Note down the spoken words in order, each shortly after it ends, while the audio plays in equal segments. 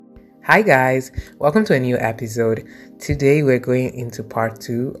Hi guys, welcome to a new episode. Today we're going into part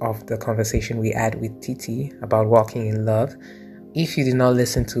 2 of the conversation we had with Titi about walking in love. If you did not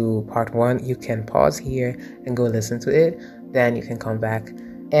listen to part 1, you can pause here and go listen to it. Then you can come back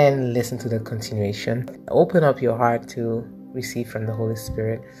and listen to the continuation. Open up your heart to receive from the Holy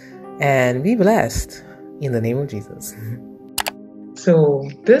Spirit and be blessed in the name of Jesus. So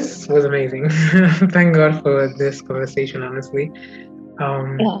this was amazing. Thank God for this conversation, honestly.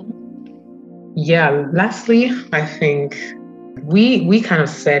 Lastly, I think we kind of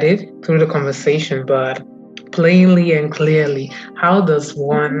said it through the conversation, but plainly and clearly, how does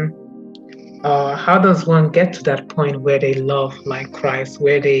one get to that point where they love like Christ,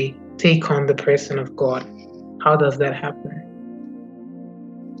 where they take on the person of God? How does that happen?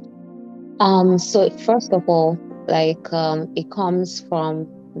 So first of all, it comes from,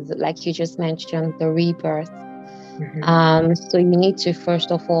 like you just mentioned, the rebirth. So you need to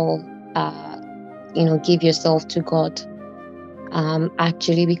first of all, give yourself to God.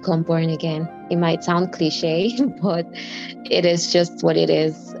 Actually become born again. It might sound cliche, but it is just what it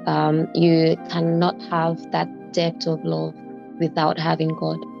is. You cannot have that depth of love without having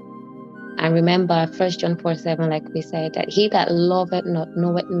God. And remember, 1 John 4:7, like we said, that he that loveth not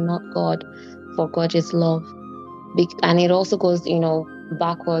knoweth not God, for God is love. And it also goes,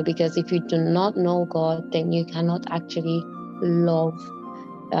 backward, because if you do not know God, then you cannot actually love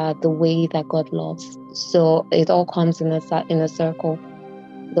the way that God loves. So it all comes in a circle.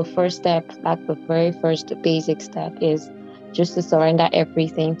 The first step, like the very first basic step, is just to surrender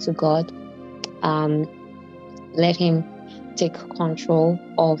everything to God. Let Him take control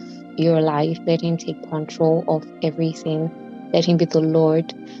of your life. Let Him take control of everything. Let Him be the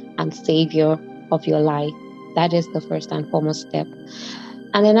Lord and Savior of your life. That is the first and foremost step.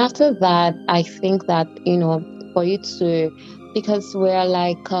 And then after that, I think that, for you to, because we're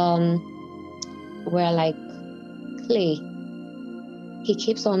like clay. He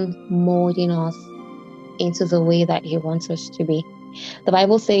keeps on molding us into the way that He wants us to be. The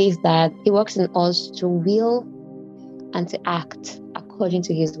Bible says that He works in us to will and to act according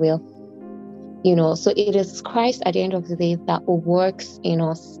to His will. So it is Christ at the end of the day that works in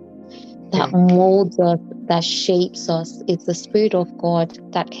us, that molds us, that shapes us. It's the Spirit of God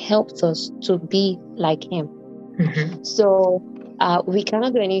that helps us to be like Him. So we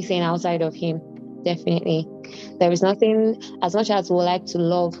cannot do anything outside of Him, definitely. There is nothing, as much as we like to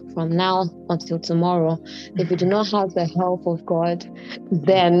love from now until tomorrow, if we do not have the help of God,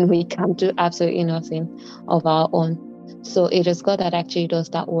 then we can do absolutely nothing of our own. So it is God that actually does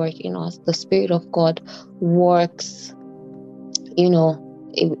that work in us. The Spirit of God works, in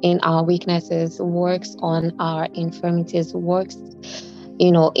our weaknesses, works on our infirmities, works,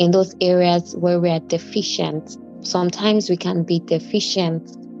 in those areas where we are deficient. Sometimes we can be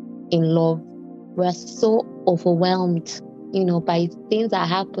deficient in love. We're so overwhelmed, by things that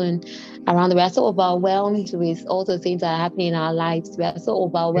happen around the world. We're so overwhelmed with all the things that are happening in our lives. We are so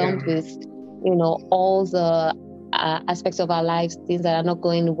overwhelmed with, all the aspects of our lives, things that are not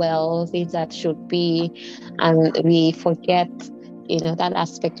going well, things that should be, and we forget, that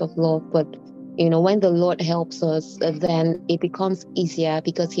aspect of love. But when the Lord helps us, then it becomes easier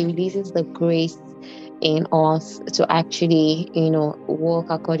because He releases the grace in us to actually, walk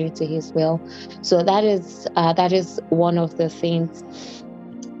according to His will. So that is one of the things,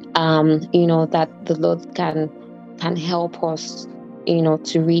 that the Lord can help us,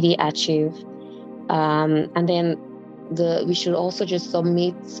 to really achieve. And then we should also just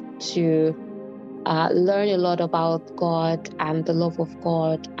submit to learn a lot about God and the love of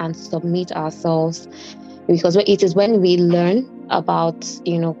God and submit ourselves, because it is when we learn about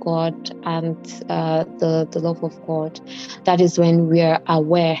God and the love of God, that is when we are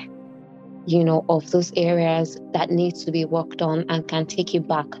aware of those areas that needs to be worked on and can take you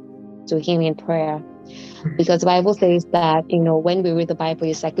back to Him in prayer. Because the Bible says that when we read the Bible,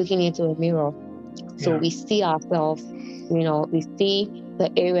 it's like looking into a mirror. So we see ourselves, we see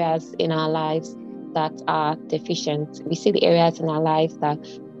the areas in our lives that are deficient. We see the areas in our lives that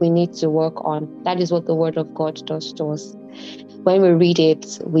we need to work on. That is what the Word of God does to us. When we read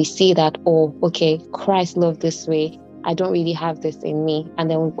it, we see that, oh, okay, Christ loved this way. I don't really have this in me.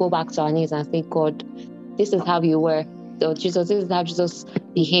 And then we go back to our knees and say, God, this is how you were. So Jesus, this is how Jesus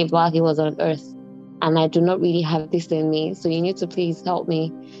behaved while He was on earth. And I do not really have this in me. So you need to please help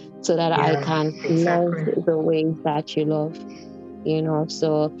me so that I can love the way that you love.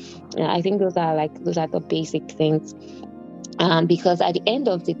 So I think those are the basic things. Because at the end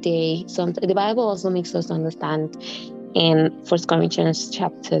of the day, the Bible also makes us understand in 1 Corinthians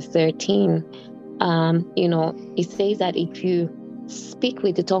chapter 13, it says that if you speak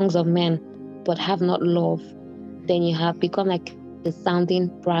with the tongues of men, but have not love, then you have become like the sounding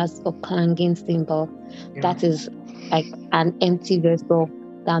brass or clanging cymbal. Yeah. That is like an empty vessel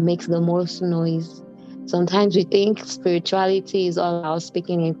that makes the most noise. Sometimes we think spirituality is all about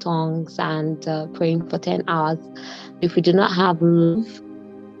speaking in tongues and praying for 10 hours. If we do not have love,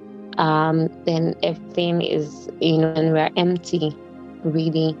 then everything is, and we're empty,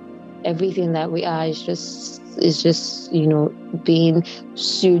 really. Everything that we are is just being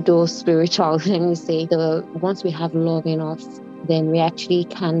pseudo spiritual. Let me say, once we have love in us, then we actually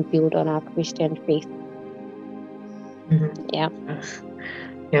can build on our Christian faith. Mm-hmm. Yeah.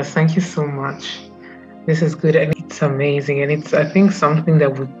 Yes, thank you so much. This is good, and it's amazing, and it's, I think, something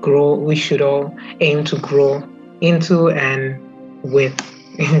that we should all aim to grow into and with,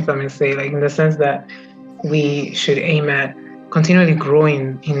 if I may say, like, in the sense that we should aim at continually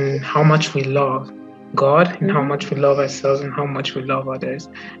growing in how much we love God and how much we love ourselves and how much we love others.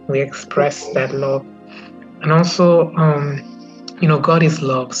 We express that love. And also, God is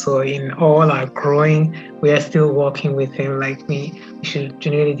love. So in all our growing, we are still walking with Him. Like we should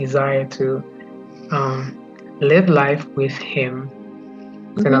genuinely desire to live life with Him.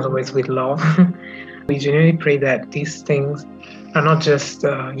 In other words, with love. We genuinely pray that these things are not just,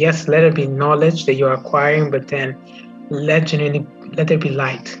 yes, let it be knowledge that you're acquiring, but then let there be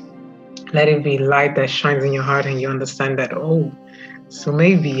light. Let it be light that shines in your heart and you understand that, oh, so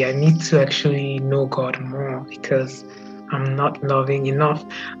maybe I need to actually know God more because I'm not loving enough.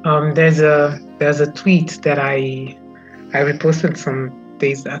 There's a tweet that I reposted some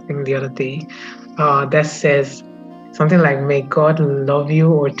days, I think the other day, that says something like, may God love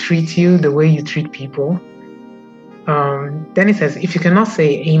you or treat you the way you treat people. Then it says, if you cannot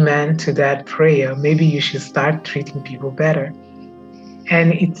say amen to that prayer, maybe you should start treating people better.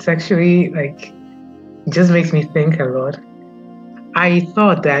 And it's actually like, it just makes me think a lot. I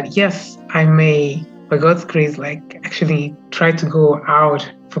thought that, yes, I may, by God's grace, like actually try to go out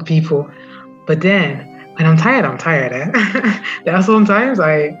for people. But then when I'm tired, I'm tired. There are sometimes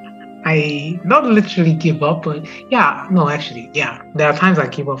I not literally give up, but there are times I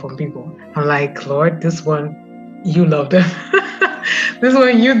give up on people. I'm like, Lord, this one, you love them. This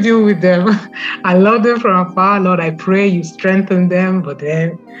one, you deal with them. I love them from afar, Lord. I pray you strengthen them, but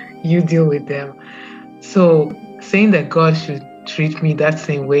then you deal with them. So saying that God should treat me that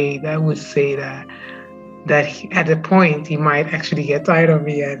same way, that would say that at a point He might actually get tired of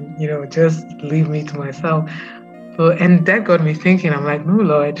me and just leave me to myself. And that got me thinking. I'm like, no,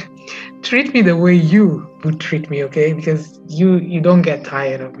 Lord, treat me the way you would treat me, okay? Because you don't get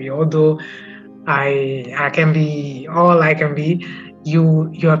tired of me. Although I can be all I can be,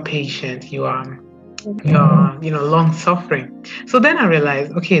 you are patient. You are long suffering. So then I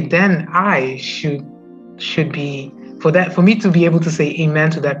realized, okay, then I should be, for me to be able to say amen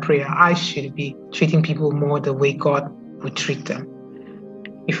to that prayer, I should be treating people more the way God would treat them.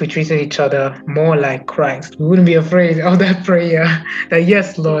 If we treated each other more like Christ, we wouldn't be afraid of that prayer. That,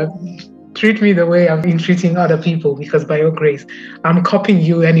 yes, Lord, treat me the way I've been treating other people, because by your grace, I'm copying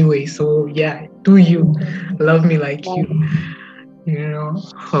you anyway. So yeah, do you love me like you?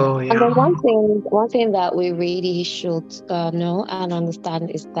 Oh yeah. And then one thing that we really should know and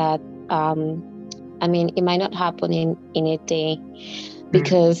understand is that it might not happen in a day,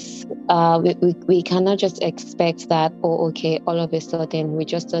 because we cannot just expect that, okay, all of a sudden we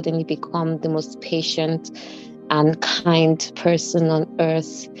just suddenly become the most patient and kind person on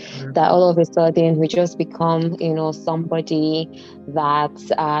earth, that all of a sudden we just become somebody that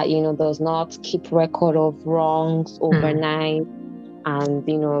does not keep record of wrongs overnight, and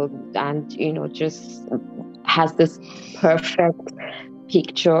just has this perfect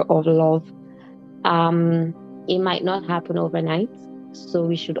picture of love. It might not happen overnight, so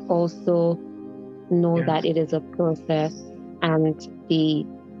we should also know that it is a process and be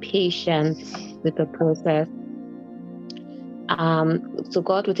patient with the process. So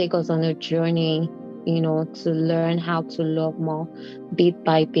God will take us on a journey, to learn how to love more, bit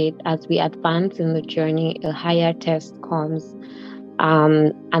by bit. As we advance in the journey, a higher test comes.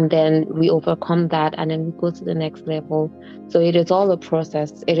 And then we overcome that, and then we go to the next level. So it is all a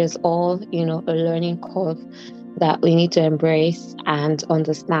process. It is all, a learning curve that we need to embrace and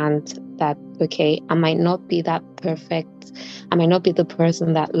understand that, okay, I might not be that perfect. I might not be the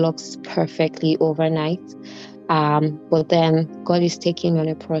person that loves perfectly overnight. But then God is taking me on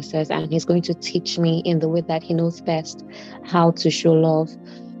a process, and He's going to teach me in the way that He knows best how to show love,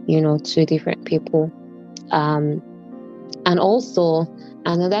 to different people. And also,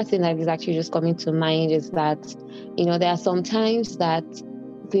 another thing that is actually just coming to mind is that, there are some times that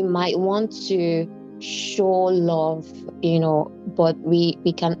we might want to show love, but we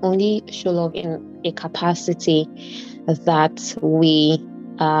can only show love in a capacity that we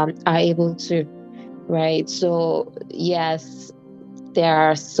are able to, right? So yes, there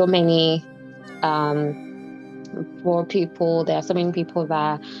are so many poor people. There are so many people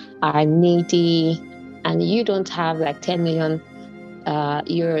that are needy, and you don't have like 10 million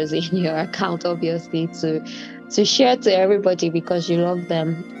euros in your account, obviously, to share to everybody because you love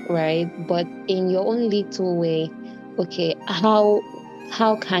them, right? But in your own little way, okay, how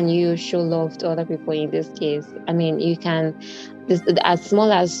can you show love to other people in this case? I mean, you can, as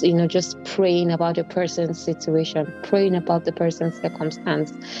small as just praying about a person's situation, praying about the person's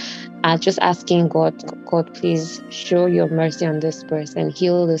circumstance, just asking God, please show your mercy on this person,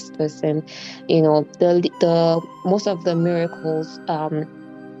 heal this person. The most of the miracles that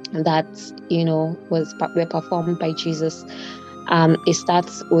were performed by Jesus, it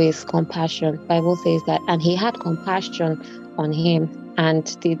starts with compassion. Bible says that, and he had compassion on him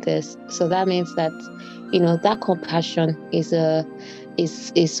and did this. So that means that that compassion is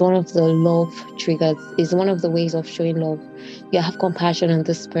one of the love triggers, is one of the ways of showing love. You have compassion on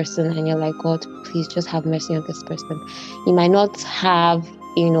this person and you're like, God, please just have mercy on this person. You might not have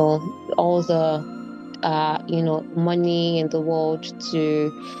all the money in the world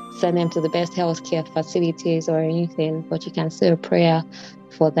to send them to the best healthcare facilities or anything, but you can say a prayer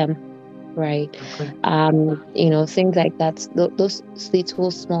for them, right? Okay. Things like that. Those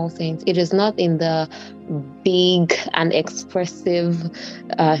little small things. It is not in the big and expressive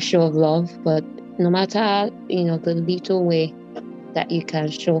show of love, but no matter the little way that you can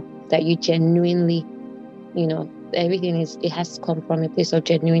show that you genuinely, everything it has to come from a place of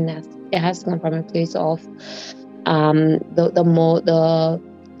genuineness. It has to come from a place of the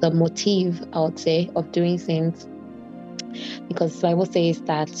motive, I would say, of doing things, because the Bible says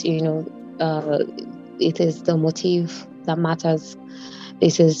that it is the motive that matters.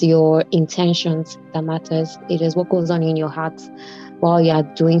 It is your intentions that matters. It is what goes on in your heart while you are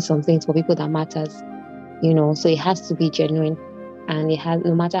doing some things for people that matters. So it has to be genuine, and it has,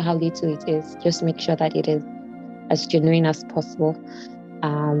 no matter how little it is, just make sure that it is as genuine as possible.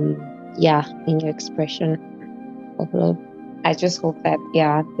 In your expression of love. I just hope that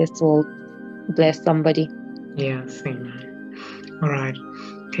this will bless somebody. Yes, amen. All right.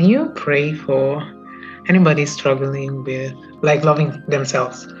 Can you pray for anybody struggling with like loving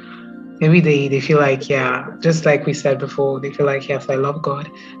themselves? Maybe they feel like, just like we said before, they feel like, yes, I love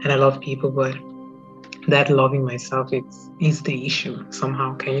God and I love people, but that loving myself is the issue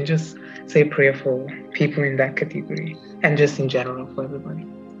somehow. Can you just say prayer for people in that category and just in general for everybody?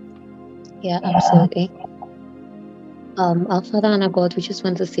 Yeah, absolutely. Our Father and our God, we just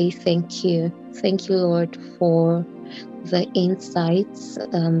want to say thank you. Thank you, Lord, for the insights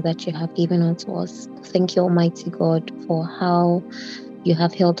that you have given unto us. Thank you, Almighty God, for how you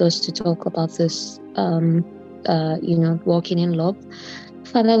have helped us to talk about this, walking in love.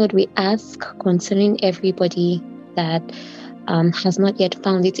 Father, Lord, we ask concerning everybody that has not yet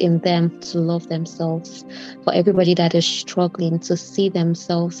found it in them to love themselves, for everybody that is struggling to see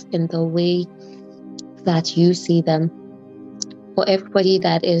themselves in the way that you see them, for everybody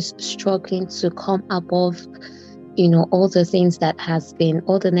that is struggling to come above all the things that has been,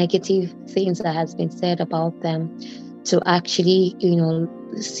 all the negative things that has been said about them, to actually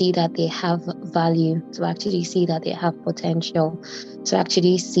see that they have value, to actually see that they have potential, to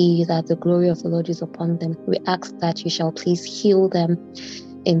actually see that the glory of the Lord is upon them. We ask that you shall please heal them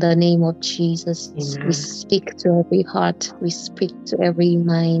in the name of Jesus. Amen. We speak to every heart, we speak to every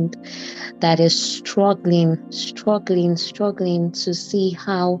mind that is struggling to see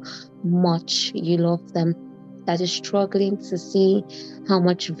how much you love them, that is struggling to see how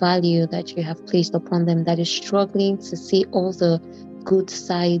much value that you have placed upon them, that is struggling to see all the good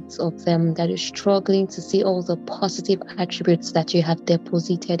sides of them, that is struggling to see all the positive attributes that you have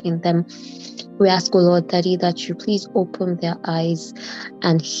deposited in them. We ask, O Lord, Daddy, that you please open their eyes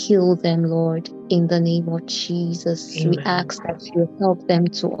and heal them, Lord, in the name of Jesus. Amen. We ask that you help them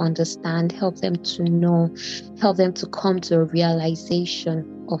to understand, help them to know, help them to come to a realization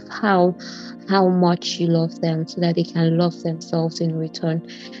of how much you love them, so that they can love themselves in return,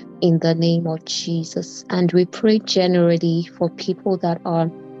 in the name of Jesus. And we pray generally for people that are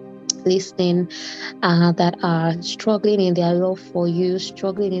listening, that are struggling in their love for you,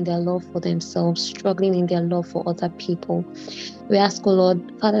 struggling in their love for themselves, struggling in their love for other people. We ask, O Lord,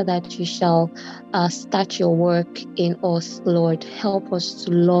 Father, that you shall start your work in us, Lord. Help us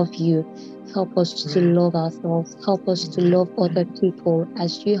to love you. Help us to love ourselves. Help us to love other people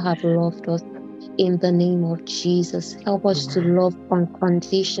as you have loved us, in the name of Jesus. Help us to love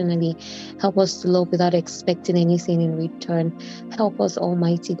unconditionally. Help us to love without expecting anything in return. Help us,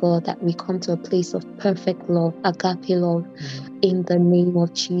 Almighty God, that we come to a place of perfect love, agape love, in the name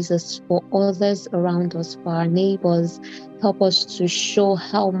of Jesus, for others around us, for our neighbors. Help us to show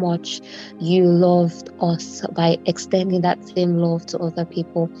how much you loved us by extending that same love to other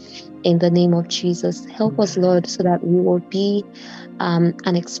people. In the name of Jesus, help us, Lord, so that we will be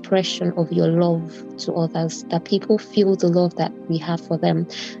an expression of your love to others, that people feel the love that we have for them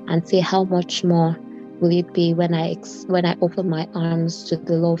and say, how much more will it be when I open my arms to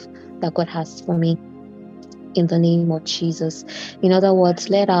the love that God has for me? In the name of Jesus. In other words,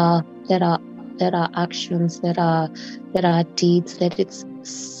 let our actions, let our deeds, let it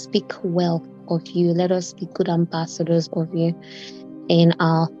speak well of you. Let us be good ambassadors of you in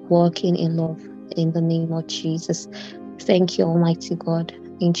our walking in love, in the name of Jesus. Thank you, Almighty God.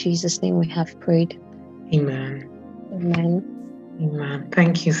 In Jesus' name we have prayed. Amen. Amen. Amen.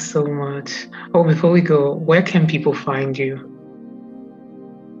 Thank you so much. Oh, before we go, where can people find you?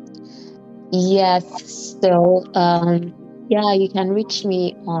 Yes, so you can reach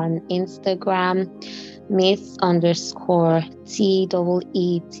me on Instagram, Miss_TEETY.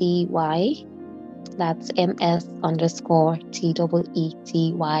 That's MS_TEETY.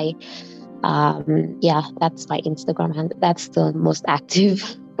 That's my Instagram, and that's the most active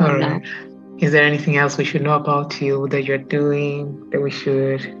for now. Is there anything else we should know about you that you're doing that we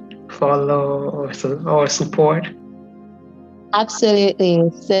should follow or support? Absolutely.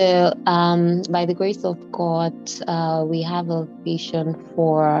 So, by the grace of God, we have a vision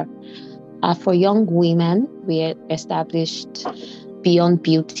for young women. We established Beyond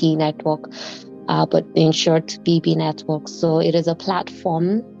Beauty Network, but in short, BB Network. So it is a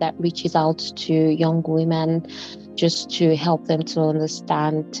platform that reaches out to young women just to help them to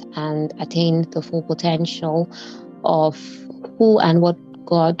understand and attain the full potential of who and what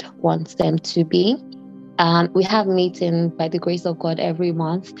God wants them to be. We have meetings by the grace of God every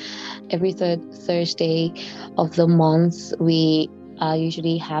month. Every third Thursday of the month, we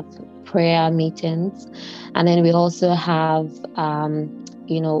usually have prayer meetings. And then we also have,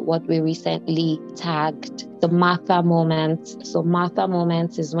 what we recently tagged the Martha Moments. So Martha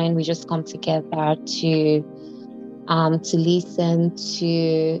Moments is when we just come together to listen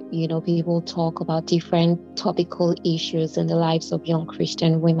to, people talk about different topical issues in the lives of young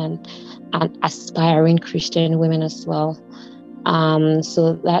Christian women and aspiring Christian women as well.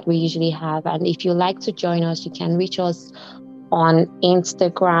 So that we usually have. And if you like to join us, you can reach us on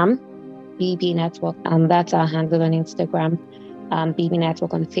Instagram, BB Network. That's our handle on Instagram, BB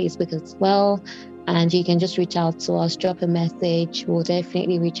Network on Facebook as well. And you can just reach out to us, drop a message. We'll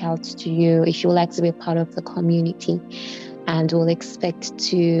definitely reach out to you if you would like to be a part of the community. And we'll expect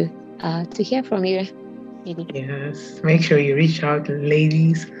to hear from you. Maybe. Yes, make sure you reach out,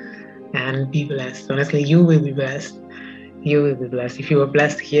 ladies, and be blessed. Honestly, you will be blessed. You will be blessed. If you were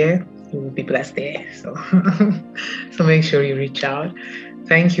blessed here, you will be blessed there. So, so make sure you reach out.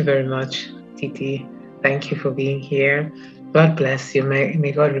 Thank you very much, Titi. Thank you for being here. God bless you.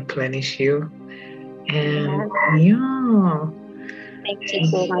 May God replenish you. And thank you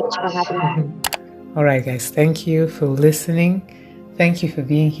so much for having me. All right, guys. Thank you for listening. Thank you for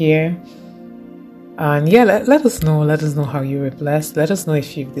being here. And let us know. Let us know how you were blessed. Let us know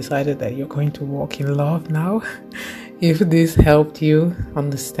if you've decided that you're going to walk in love now. If this helped you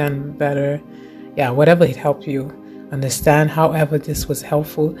understand better, whatever it helped you understand, however this was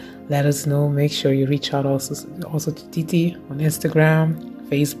helpful, let us know. Make sure you reach out also to Titi on Instagram,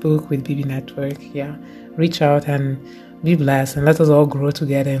 Facebook with BB Network. Reach out and be blessed, and let us all grow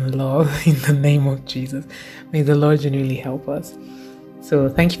together in love in the name of Jesus. May the Lord genuinely help us. So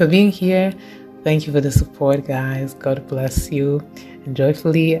thank you for being here. Thank you for the support, guys. God bless you. And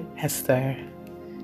joyfully, Esther.